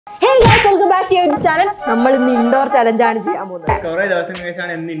Welcome back to your channel. നമ്മൾ ഇന്ന് indoor challenge ആണ് ചെയ്യാൻ പോകുന്നത്. കുറെ ദിവസങ്ങൾക്ക്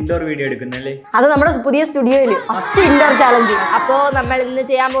ശേഷമാണ് ഇന്ന് ഇൻഡോർ വീഡിയോ എടുക്കുന്നല്ലേ. അത് നമ്മുടെ പുതിയ സ്റ്റുഡിയോയില് ഫസ്റ്റ് ഇൻഡോർ ചലഞ്ച്. അപ്പോ നമ്മൾ ഇന്ന്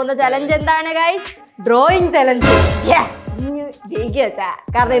ചെയ്യാൻ പോകുന്ന ചലഞ്ച് എന്താണ് ഗൈസ്? Drawing challenge. ജയിക്കുക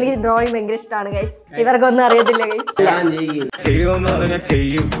കാരണം എനിക്ക് ഡ്രോയിങ് ഭയങ്കര ഇഷ്ടമാണ് ഗൈസ്. ഇവർക്കൊന്നും അറിയത്തില്ല ഗൈസ്.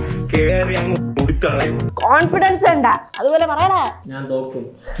 കോൺഫിഡൻസ് ഉണ്ടാ അതുപോലെ പറയടാ. ഞാൻ തോക്കും.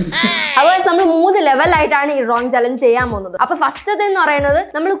 അപ്പോൾ നമ്മൾ 3 ലെവലായിട്ടാണ് ഈ ഡ്രോയിങ് ചലഞ്ച് ചെയ്യാൻ പോകുന്നത്. അപ്പൊ ഫസ്റ്റത്തെ എന്ന് പറയുന്നത്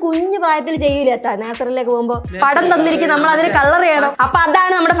നമ്മൾ കുഞ്ഞു പ്രായത്തിൽ ചെയ്യൂലേ നേച്ചറിലേക്ക് പോകുമ്പോ പടം തന്നിരിക്കും, നമ്മൾ അതിന് കളർ ചെയ്യണം. അപ്പൊ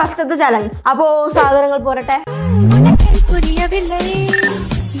അതാണ് നമ്മുടെ ഫസ്റ്റത്തെ ചലഞ്ച്. അപ്പോ സാധനങ്ങൾ പോരട്ടെ.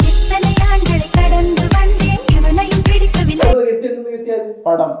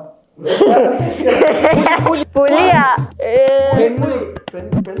 പുലിയാ,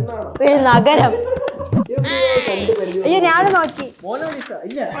 ഒരു നഗരം. അയ്യോ ഞാൻ നോക്കി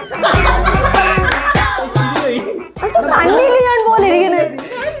സണ്ണി ലിയോൺ പോലെ ഇരിക്കണേ.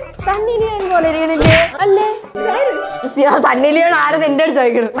 സണ്ണി ലിയോൺ പോലെ ഇരിക്കണില്ലേ? അല്ലേ സണ്ണി ലിയോൺ ആരും എന്റെ അടുത്ത്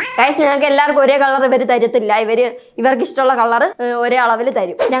ചോദിക്കണം. ഗൈസ് ഞങ്ങൾക്ക് എല്ലാവർക്കും ഒരേ കളർ ഇവര് തരത്തില്ല. ഇവർക്ക് ഇഷ്ടമുള്ള കളർ ഒരേ അളവിൽ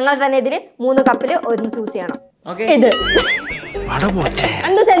തരും. ഞങ്ങൾ തന്നെ ഇതില് 3 കപ്പില് ഒന്ന് ചൂസ് ചെയ്യണം. ഇത്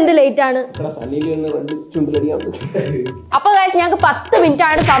എന്താ എന്ത് ലേറ്റ് ആണ്. അപ്പൊ ഗൈസ് ഞങ്ങൾക്ക് 10 മിനിറ്റ്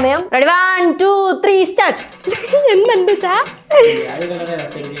ആണ് സമയം. Ready 1 2 3 start. എന്തുണ്ട് ചാ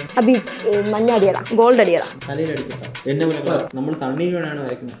അബി മഞ്ഞ അടിയടാ, ഗോൾഡ് അടിയടാ. നമ്മൾ സണ്ണിയിലാണ്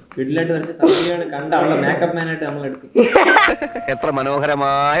വരയ്ക്കുന്നത്. വീട്ടിലായിട്ട് വരച്ച സണ്ണിയിലാണ് കണ്ട അവളുടെ മേക്കപ്പ് മാനായിട്ട് നമ്മൾ എടുക്കും. എത്ര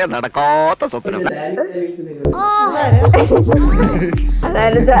മനോഹരമായ നടക്കാത്ത സ്വപ്നം.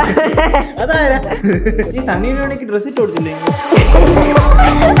 അതായത് ഈ സണ്ണിയിലാണെങ്കിൽ ഡ്രസ് ഇട്ട് കൊടുത്തില്ലേ?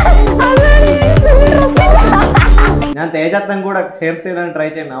 ഞാൻ തേജാത്തം കൂടെ ഹെയർ സ്റ്റൈലാണ് ട്രൈ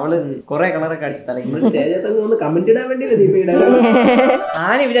ചെയ്യണം. അവള് കൊറേ കളറൊക്കെ അടിച്ച്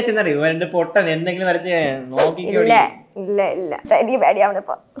ആന് വിചാരിച്ചെന്നറിയോ എന്റെ പൊട്ടൻ എന്തെങ്കിലും വരച്ച് നോക്കിക്കോ. ഇല്ല ഇല്ല എനിക്ക്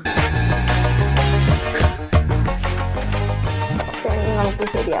പേടിയാവണിപ്പോ.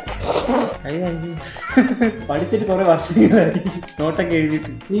 പഠിച്ചിട്ട് കൊറേ വർഷങ്ങളായി നോട്ടൊക്കെ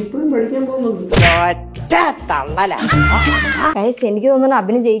എഴുതിട്ട്. നീ ഇപ്പോഴും പഠിക്കാൻ പോകുന്നുണ്ട്. എനിക്ക് തോന്നുന്നു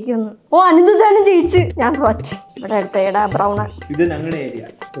അഭിന് ജയിക്കുന്നു. ഓ അനിന്ദു ചേട്ടൻ ജയിച്ച്, ഞാൻ തോറ്റ്. ഇവിടെ അടുത്തേടാ ബ്രൗൺ. ഇത് ഞങ്ങളുടെ ഏരിയ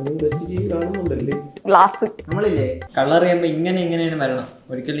ഗ്ലാസ്. നമ്മളില്ലേ കളർ ചെയ്യുമ്പോ ഇങ്ങനെയാണ് വരണം.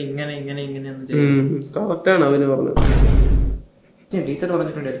 ഒരിക്കലും ഇങ്ങനെയൊന്നും ചെയ്യണം. അവന് പറഞ്ഞത് ടീച്ചർ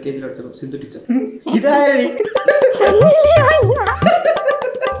പറഞ്ഞിട്ടുണ്ട്. LKG പഠിച്ചത് സിന്ധു ടീച്ചർ.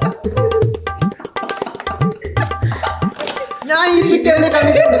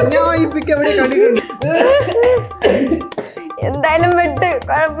 എന്തായാലും വിട്ട്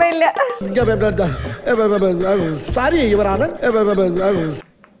കുഴപ്പമില്ല.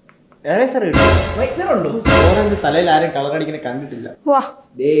 തലയിൽ ആരും കളർ അടിക്കുന്ന കണ്ടിട്ടില്ല.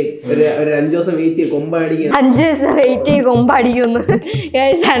 5 ദിവസം വെയിറ്റ് ചെയ്യും കൊമ്പടിക്കും. 5 ദിവസം വെയിറ്റ് ചെയ്യും കൊമ്പടിക്കുന്നു.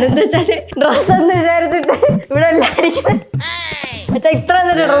 അനന്തച്ചാല് ഡ്രസ് എന്ന് വിചാരിച്ചിട്ട് ഇവിടെ എല്ലാം അടിക്കണം. അച്ഛാ ഇത്ര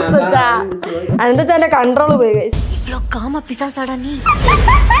തന്നെ ഡ്രസ് വെച്ചാ അനന്തച്ചാന്റെ കൺട്രോൾ പോയി.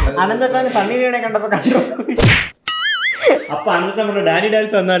 അനന്തച്ചാൻ സണ്ണിനെ കണ്ടപ്പോ കൺട്രോൾ പോയി. അപ്പൊ അനന്തച്ചാൻ ഡാനി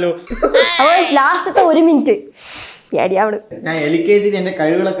ഡാൻസ് വന്നാലോ. ലാസ്റ്റത്തെ 1 മിനിറ്റ് പേടിയാവണ്. ഞാൻ LKG എന്റെ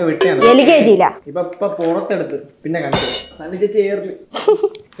കഴിവുകളൊക്കെ വിട്ടാണ്. LKG ഇപ്പൊ പുറത്തെടുത്ത് പിന്നെ കണ്ടു സണ്ണിച്ച ചേർന്ന്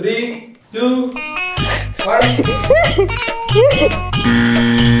 3 2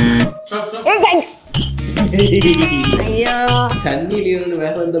 1 അയ്യോ സണ്ണിയിലാണ്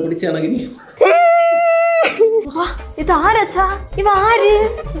വേറെ എന്താ പിടിച്ചാണെങ്കിൽ. ഇതാരച്ചാ? ഇവാര്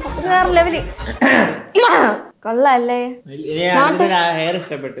വേറെ ലെവല് കൊള്ളല്ലേ. ഹെയർ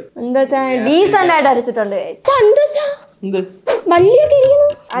ഇഷ്ടപ്പെട്ടു. എന്താ ഡീസന്റ് ആയിട്ട് അരച്ചിട്ടുണ്ട്. വള്ളിയൊക്കെ ഇരിക്കണു.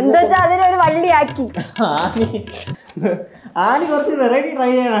 എന്താ അതിനൊരു വള്ളിയാക്കി. ആര് കുറച്ച് വെറൈറ്റി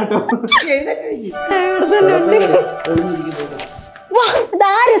ട്രൈ ചെയ്യണം കേട്ടോ.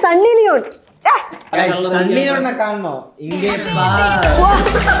 ഇതാര്? സണ്ണി ലിയോൺ. സണ്ണിനെ കാണണോ?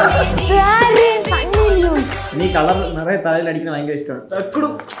 നീ കളർ നിറയെ തലയിൽ അടിക്കുന്ന ഭയങ്കര ഇഷ്ടമാണ്.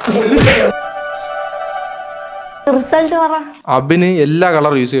 റിസൾട്ട് പറ. അബിന് എല്ലാ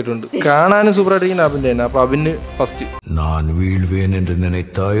കളർ യൂസ് ചെയ്തിട്ടുണ്ട്. കാണാനും സൂപ്പർ ആയിട്ടിരിക്കുന്ന അബിന്റെ തന്നെ. അപ്പൊ അബിന് ഫസ്റ്റ്. ഞാൻ വീഴ്വേൻ എന്ന്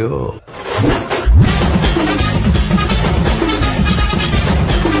നിனைத்தாயோ?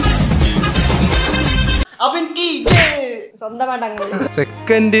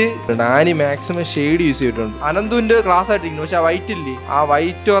 Second Dani maximum shade use ചെയ്തിട്ടുണ്ട്. അനന്തുവിന്റെ ക്ലാസ് ആയിട്ടിരിക്കുന്നു. പക്ഷെ ആ വൈറ്റ് ഇല്ലേ, ആ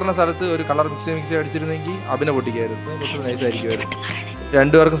വൈറ്റ് പറഞ്ഞ സ്ഥലത്ത് ഒരു കളർ മിക്സ് അടിച്ചിരുന്നെങ്കിൽ അബിനെ പൊട്ടിക്കായിരുന്നു. കുറച്ച് നൈസ് ആയിരിക്കുമായിരുന്നു.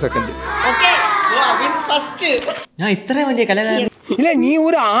 2 പേർക്കും സെക്കൻഡ്. ഞാൻ ഇത്രയും വലിയ കലാകാരൻ ഇല്ല, നീ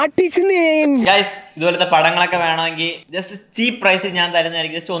ഒരു ആർട്ടിസ്റ്റിന്. ഇതുപോലത്തെ പടങ്ങളൊക്കെ വേണമെങ്കിൽ ജസ്റ്റ് ചീപ്പ് പ്രൈസിൽ ഞാൻ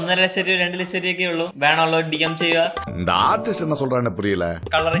തരുന്നതായിരിക്കും. ജസ്റ്റ് 1.5 ലക്ഷം രൂപ 2 ലക്ഷം രൂപയൊക്കെ ഉള്ളൂ. വേണമല്ലോ DM ചെയ്യുക.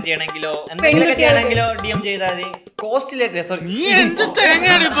 കളറിങ് ചെയ്യണമെങ്കിലോ എന്തെങ്കിലും ചെയ്യണമെങ്കിലോ DM ചെയ്താൽ മതി. കോസ്റ്റിലേക്ക്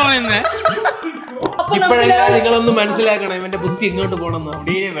ഇപ്പോഴെങ്കിലും നിങ്ങളൊന്ന് മനസ്സിലാക്കണം ഇവന്റെ ബുദ്ധി ഇങ്ങോട്ട് പോകണം.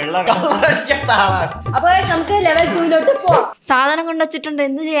 അപ്പൊ നമുക്ക് ലെവൽ 2 പോവാം. സാധനം കൊണ്ടുവച്ചിട്ടുണ്ട്,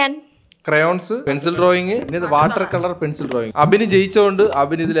 എന്ത് ചെയ്യാൻ? ക്രയോൺസ്, പെൻസിൽ ഡ്രോയിങ്, പിന്നെ വാട്ടർ കളർ പെൻസിൽ ഡ്രോയിങ്. അഭിന് ജയിച്ചോണ്ട്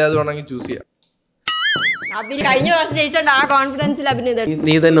അഭിന് ഇതിൽ ഏത് വേണമെങ്കിൽ ചൂസ് ചെയ്യാം. അഭിന് കഴിഞ്ഞ വർഷം ജയിച്ചോണ്ട് ആ കോൺഫിഡൻസിൽ അഭിന് ഇത്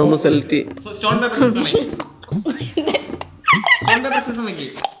നീ തന്നെ ഒന്ന് സെലക്ട് ചെയ്യും.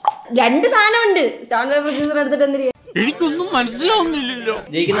 രണ്ട് സാധനം ഉണ്ട്. സ്റ്റോൺ പേപ്പർ സീസർ എടുത്തിട്ട് എന്ത് ചെയ്യാം? എനിക്കൊന്നും മനസ്സിലാവുന്നില്ലല്ലോ.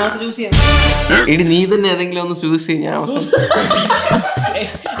 ജയിക്കുന്ന ചൂസ് ചെയ്യാം. എടി നീ തന്നെ ഏതെങ്കിലും ഒന്ന് ചൂസ് ചെയ്യാം.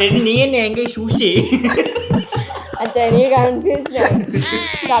 നീ തന്നെ എങ്കിൽ ചൂസ് ചെയ്യും. എനിക്ക് കൺഫ്യൂഷനാണ്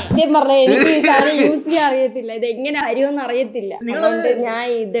സത്യം പറഞ്ഞ. എനിക്ക് ഈ സാധനം യൂസ് ചെയ്യാൻ അറിയത്തില്ല, ഇത് എങ്ങനെ വരുമെന്ന് അറിയത്തില്ല. അതുകൊണ്ട് ഞാൻ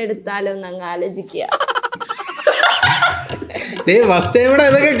ഇതെടുത്താലോ എന്ന് അങ്ങ് ആലോചിക്കുക.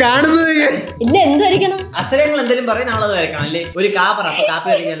 ഇതൊക്കെ കാണുന്നത് ഇല്ല, എന്ത് വരയ്ക്കണം? അക്ഷരങ്ങൾ എന്തെങ്കിലും പറയും, നാളെ വരയ്ക്കണം അല്ലേ? ഒരു കാ പറ, അപ്പൊ കാപ്പി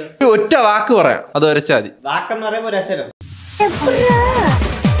വരയ്ക്കാലോ. ഒറ്റ വാക്ക് പറയാം, അത് വരച്ചാൽ മതി. വാക്കെന്ന് പറയുമ്പോ ഒരു അക്ഷരം.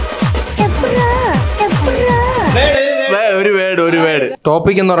 ഒരു വേർഡ്.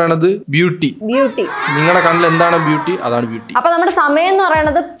 ടോപ്പിക് എന്ന് പറയുന്നത് ബ്യൂട്ടി. ബ്യൂട്ടി. നിങ്ങളുടെ കണ്ണിൽ എന്താണ് ബ്യൂട്ടി, അതാണ് ബ്യൂട്ടി. അപ്പൊ നമ്മുടെ സമയം എന്ന്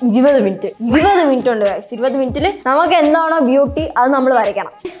പറയുന്നത് 20 മിനിറ്റ്. 20 മിനിറ്റ് ഉണ്ട്. 20 മിനിറ്റിൽ നമുക്ക് എന്താണോ ബ്യൂട്ടി അത് നമ്മൾ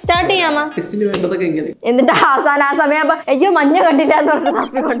വരയ്ക്കണം. സ്റ്റാർട്ട് ചെയ്യാമോ? എന്നിട്ട് അവസാനം ആ സമയം ആകുമ്പോ അയ്യോ മഞ്ഞ കണ്ടില്ല എന്ന് പറഞ്ഞിട്ട്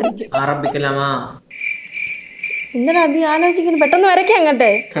തപ്പിക്കൊണ്ടിരിക്കും. എന്താണ് അഭി ആലോചിക്കണം? പെട്ടെന്ന് വരയ്ക്കാം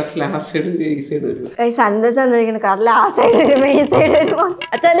അങ്ങട്ടെ. സന്ദേശം കടല ആ സൈഡ് വരുമ്പോ ഈ സൈഡ് വരുമ്പോ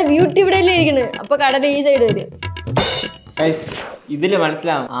അച്ഛന്റെ ബ്യൂട്ടി ഇവിടെ അല്ലേ ഇരിക്കണ്, അപ്പൊ കടല ഈ സൈഡ് വരും. ഇതില്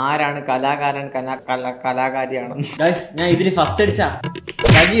മനസ്സിലാവും ആരാണ് കലാകാരൻ, കലാകാരിയാണെന്ന്. ഞാൻ ഇതില് ഫസ്റ്റ് അടിച്ചാ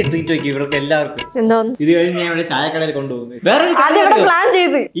കൈ ഇട്ടിട്ട് നോക്കി ഇവർക്ക് എല്ലാവർക്കും. എന്തോന്ന്? ഇത് കഴിഞ്ഞ് ഞാൻ ഇവിടെ ചായക്കടയിൽ കൊണ്ടുപോകുന്നത്. പ്ലാൻ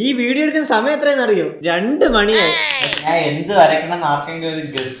ചെയ്ത് ഈ വീഡിയോ എടുക്കുന്ന സമയം എത്രയെന്ന് അറിയോ? 2 മണിയായി. ഞാൻ എന്ത് വരക്കണം ആർക്കെങ്കിലും ഒരു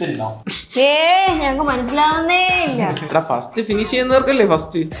ഗസ് ഉണ്ടോ? ഞങ്ങക്ക് മനസ്സിലാവുന്നേ ഇല്ല. First finish ചെയ്യുന്നവർക്കല്ലേ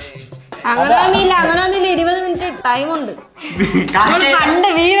first. അങ്ങനൊന്നുമില്ല 20 മിനിറ്റ് ടൈം ഉണ്ട്. പണ്ട്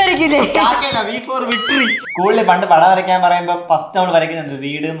വീ വരയ്ക്കില്ലേ? സ്കൂളിൽ പണ്ട് പടം വരയ്ക്കാൻ പറയുമ്പോ ഫസ്റ്റ് നമ്മൾ വരയ്ക്കുന്നുണ്ട്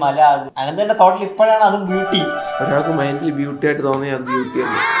വീട്, മല. അത് അനന്തന്റെ തോട്ടിൽ ഇപ്പോഴാണ് അതും ബ്യൂട്ടി. ഒരാൾക്ക് മൈൻഡിൽ ബ്യൂട്ടി ആയിട്ട് തോന്നിയ അത് ബ്യൂട്ടി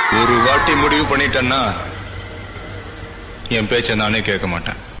അല്ലേ. ഒരു വാട്ടി മുടിവ് പണിട്ടന്നാ എൻ പേച്ച നാനേ കേൾക്ക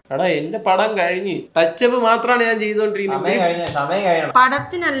മാട്ടേൻ. എടാ എന്റെ പടം കഴിഞ്ഞ് ടച്ചപ്പ് മാത്രമാണ് ഞാൻ ചെയ്തോണ്ടിരിക്കുന്നത്.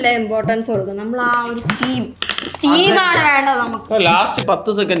 പടത്തിനല്ല ഇമ്പോർട്ടൻസ് കൊടുക്കും നമ്മൾ. ആ ഒരു തീമാണ് വേണ്ടത് നമുക്ക്. Last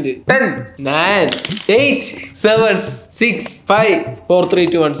 10 second. 10 9 8 7 6 5 4 3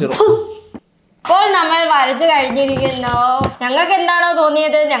 2 1 0. ഇപ്പോൾ നമ്മൾ വരച്ചു കഴിഞ്ഞിരിക്കുന്നു. ഞങ്ങൾക്ക് എന്താണോ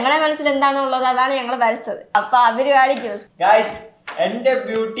തോന്നിയത്, ഞങ്ങളുടെ മനസ്സിൽ എന്താണോ ഉള്ളത് അതാണ് ഞങ്ങൾ വരച്ചത്. അപ്പൊ അവര് കാണിക്കും. എന്റെ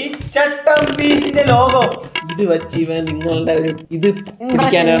ബ്യൂട്ടി ചട്ടമ്പീസിന്റെ ലോഗോ. ഇത് വെച്ച് ഇവൻ നിങ്ങളുടെ ഒരു ഇത്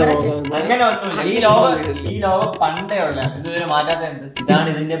പിടിക്കാനാണ് നോക്കുന്നത്. അങ്ങനെ ഈ ലോഗോ പണ്ടേ ഉള്ള ഇതുവരെ മാറ്റാത്ത എന്ത്? ഇതാണ്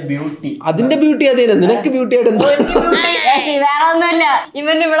ഇതിന്റെ ബ്യൂട്ടി. അതിന്റെ ബ്യൂട്ടി അതേ. നിനക്ക് ബ്യൂട്ടി ആയിട്ട് എന്താ? വേറെ ഒന്നുമില്ല,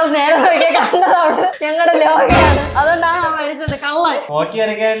 ഇവൻ ഇവിടെ നേരെ നോക്കിയാൽ കണ്ടതാണ് ഞങ്ങളുടെ ലോഗയാണ്. അതുകൊണ്ടാണ് അവൻ വരച്ചത്. കള്ളൻ നോക്കി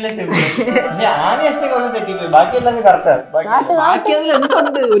വരയ്ക്കാനല്ലേ സിമ്പിൾ. ബാക്കിയെല്ലാം കറക്റ്റ്.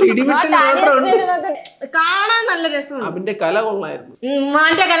 എന്തുണ്ട് ഒരു ഇടിമിറ്റൽ കാണാൻ നല്ല രസമാണ്. അവന്റെ കല കൊള്ളായിരുന്നു.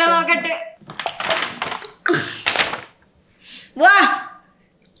 മാന്റെ കല നോക്കട്ടെ. വാ,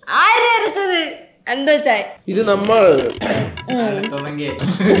 ആര് വരച്ചത്? എന്താ വെച്ചാൽ ഇത് നമ്മൾ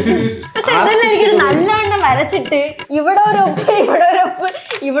ഇതെല്ലാം എനിക്ക് നല്ലവണ്ണം വരച്ചിട്ട് ഇവിടെ ഒരു ഒപ്പ്, ഇവിടെ ഒരു ഒപ്പ്,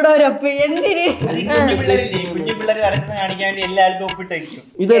 ഇവിടെ ഒരു ഒപ്പ്. എന്തിന്? കുഞ്ഞു പിള്ളേര് വരച്ച് കാണിക്കാൻ വേണ്ടി എല്ലാവർക്കും ഒപ്പിട്ട് വയ്ക്കും.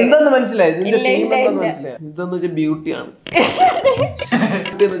 ഇതെന്തെന്ന് മനസ്സിലായി? ഇതെന്ന് വെച്ചാൽ ബ്യൂട്ടിയാണ്.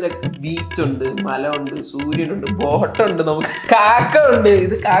 ബീച്ച് ഉണ്ട്, മല ഉണ്ട്, സൂര്യനുണ്ട്, ബോട്ടുണ്ട്, നമുക്ക് കാക്ക ഉണ്ട്.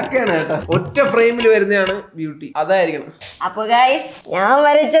 ഇത് കാക്കയാണ് കേട്ടോ. ഒറ്റ ഫ്രെയിമിൽ വരുന്നതാണ് ബ്യൂട്ടി. അതായിരിക്കണം. അപ്പൊ ഗൈസ് ഞാൻ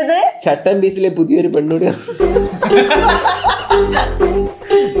വരച്ചത് ചട്ടമ്പീസിലെ പുതിയൊരു പെണ്ണുകൂടിയാണ്.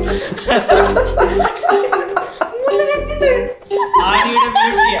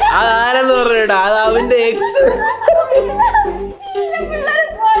 അതാരെന്ന് പറഞ്ഞിട്ടാ? അത് അവന്റെ എക്സ്.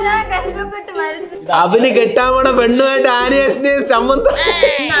 അവന് കെട്ടാൻ പോണ പെണ്ണുമായിട്ട് ആനേഷനെ സംബന്ധം.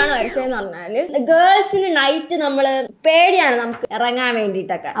 വരച്ചതെന്ന് പറഞ്ഞാല് ഗേൾസിന് നൈറ്റ് നമ്മള് പേടിയാണ് നമുക്ക് ഇറങ്ങാൻ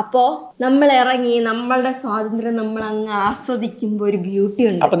വേണ്ടിട്ടൊക്കെ. അപ്പൊ നമ്മൾ ഇറങ്ങി നമ്മളുടെ സ്വാതന്ത്ര്യം നമ്മൾ അങ്ങ് ആസ്വദിക്കുമ്പോ ഒരു ബ്യൂട്ടി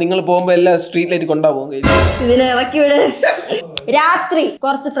ഉണ്ട്. അപ്പൊ നിങ്ങൾ പോകുമ്പോ എല്ലാം സ്ട്രീറ്റ് ലൈറ്റ് കൊണ്ടാപോകും. ഇതിനെ ഇറക്കി വിട്. രാത്രി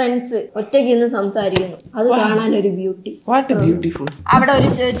കുറച്ച് ഫ്രണ്ട്സ് ഒറ്റയ്ക്ക് ഇന്ന് സംസാരിക്കുന്നു, അത് കാണാൻ ഒരു ബ്യൂട്ടി. ബ്യൂട്ടിഫുൾ. അവിടെ ഒരു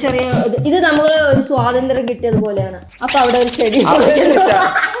ചെറിയ ഇത് നമ്മൾ ഒരു സ്വാതന്ത്ര്യം കിട്ടിയതുപോലെയാണ്. അപ്പൊ അവിടെ ഒരു ചെടി.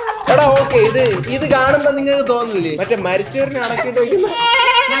 എടാ ഓക്കെ, ഇത് കാണുമ്പോ നിങ്ങൾക്ക് തോന്നില്ലേ മറ്റേ മരിച്ചവരിനെ അടക്കിട്ട് വയ്ക്കുന്ന?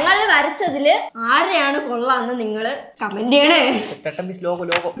 ഞങ്ങൾ വരച്ചതില് ആരെയാണ് കൊള്ളാന്ന് നിങ്ങള് കമന്റ് ചെയ്യണേ.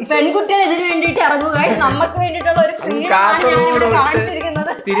 പെൺകുട്ടികൾ ഇതിന് വേണ്ടിട്ട് ഇറങ്ങുക. നമുക്ക് വേണ്ടിട്ടുള്ള ഒരു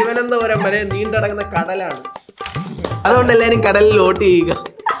കാണിച്ചിരിക്കുന്നത് തിരുവനന്തപുരം വരെ നീണ്ടടങ്ങുന്ന കടലാണ്. അതുകൊണ്ട് എല്ലാരും കടലിൽ വോട്ട് ചെയ്യുക.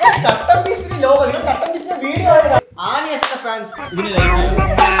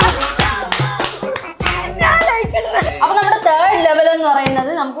 ഞാൻ അപ്പൊ നമ്മുടെ തേർഡ് ലെവൽ എന്ന്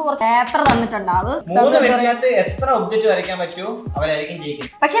പറയുന്നത് നമുക്ക് കുറച്ച് പേപ്പർ തന്നിട്ടുണ്ടാവും. എത്ര ഒബ്ജക്റ്റ് വരയ്ക്കാൻ പറ്റുമോ അവരായിരിക്കും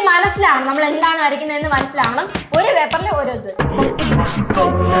ജയിക്കുന്നത്. പക്ഷെ മനസ്സിലാവണം നമ്മൾ എന്താണ് വരയ്ക്കുന്നതെന്ന് മനസ്സിലാവണം. ഒരു പേപ്പറിൽ ഓരോ ഇത്.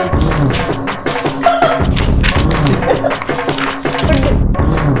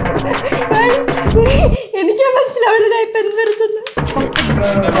 എനിക്ക് മനസ്സിലാവില്ല ഇപ്പൊ എന്ത് വരച്ചെന്ന്.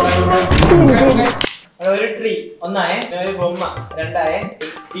 ഒരു ട്രീ ഒന്നായ, ഒരു ബൊമ്മ രണ്ടായ,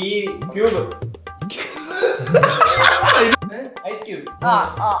 ടീ ക്യൂബ്, ഐസ് ക്യൂബ്,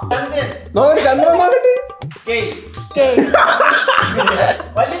 ചന്ദ്രൻ, സ്കെയിൽ,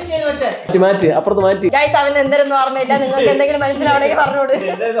 വലിയ സ്കെയിൽ മാറ്റി അപ്പുറത്ത് മാറ്റി. ഗൈസ് അവന് എന്തെങ്കിലും ഓർമ്മയില്ല. നിങ്ങൾക്ക് എന്തെങ്കിലും മനസ്സിലാവണമെങ്കിൽ പറഞ്ഞോട്.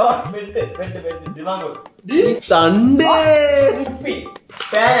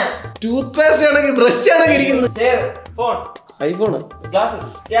 ടൂത്ത് പേസ്റ്റ് ആണെങ്കിൽ ബ്രഷ് ആണെങ്കിൽ ഇരിക്കുന്നത്. IPhone, glass,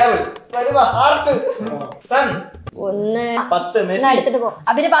 table, heart, sun, 1 10 എടുത്തിട്ട് പോ.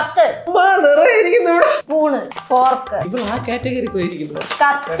 അവര് 10 സ്പൂണ്, ഫോർക്ക്, ആ കാറ്റഗറി പോയിരിക്കുന്നു.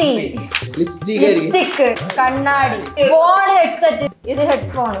 കത്തി, ലിപ്സ്റ്റിക്, ലിപ്സ്റ്റിക്, കണ്ണാടി, ഫോൺ, ഹെഡ്സെറ്റ്, ഇത്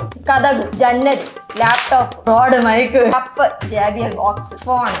headphone, Kathak, ജന്നൽ, laptop, road, mic, cup, ജാബിയൽ box,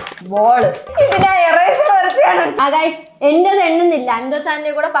 phone, ball. ഇതിനാ എറേസർ വരച്ചാണ്. എന്റേത് എണ്ണുന്നില്ല.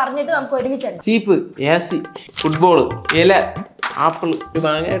 അൻഡോസാന്റെ കൂടെ പറഞ്ഞിട്ട് നമുക്ക് ഒരുമിച്ച് എണ്ണാം. ചീപ്പ്, ഏസി, ഫുട്ബോള്, ഇല, ആപ്പിൾ,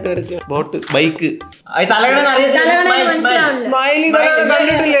 മാങ്ങയായിട്ട് വരച്ച ബോട്ട്, ബൈക്ക്. സ്മൈലി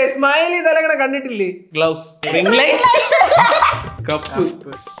കണ്ടിട്ടില്ലേ? സ്മൈലി തലകണ കണ്ടിട്ടില്ലേ? Gloves, ring light, cup.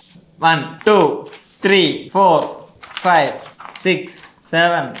 1 2 3 4 5 6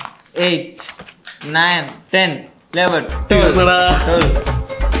 7 8 9 10 11 12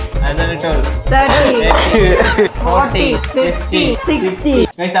 40 50 60.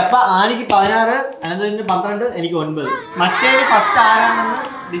 അപ്പൊ ആനിക്ക് 16, അനന്തന് 12, എനിക്ക് 9. മറ്റേ ഫസ്റ്റ് ആരാണെന്ന്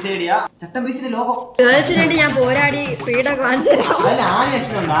ഡിസൈഡ് ചെയ്യാ. ചട്ടമ്പീസിന്റെ ലോഗോ ഗേൾസിന് വേണ്ടി ഞാൻ പോരാടി ഫ്രീഡൊക്കെ വാങ്ങിച്ചു തരാം. അതിൽ ആനി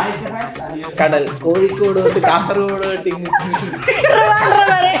ഇഷ്ടമുണ്ട്. കടൽ, കോഴിക്കോട് തൊട്ട് കാസർഗോഡ് തൊട്ട് ട്രിവാൻഡ്രം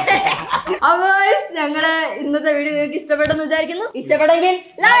വരെ. അപ്പൊ ഞങ്ങളുടെ ഇന്നത്തെ വീഡിയോ നിങ്ങൾക്ക് ഇഷ്ടപ്പെട്ടെന്ന് വിചാരിക്കുന്നു. ഇഷ്ടപ്പെട്ടെങ്കിൽ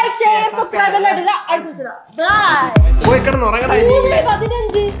ലൈക്ക്, ഷെയർ, സബ്സ്ക്രൈബ് എല്ലാം ഇടില്ല. പോയി കിടന്ന് ഉറങ്ങടാ.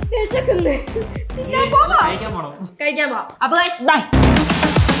 15 വിശക്കുന്നു. കഴിക്കാൻ പോവാം. അപ്പൊ ബൈ.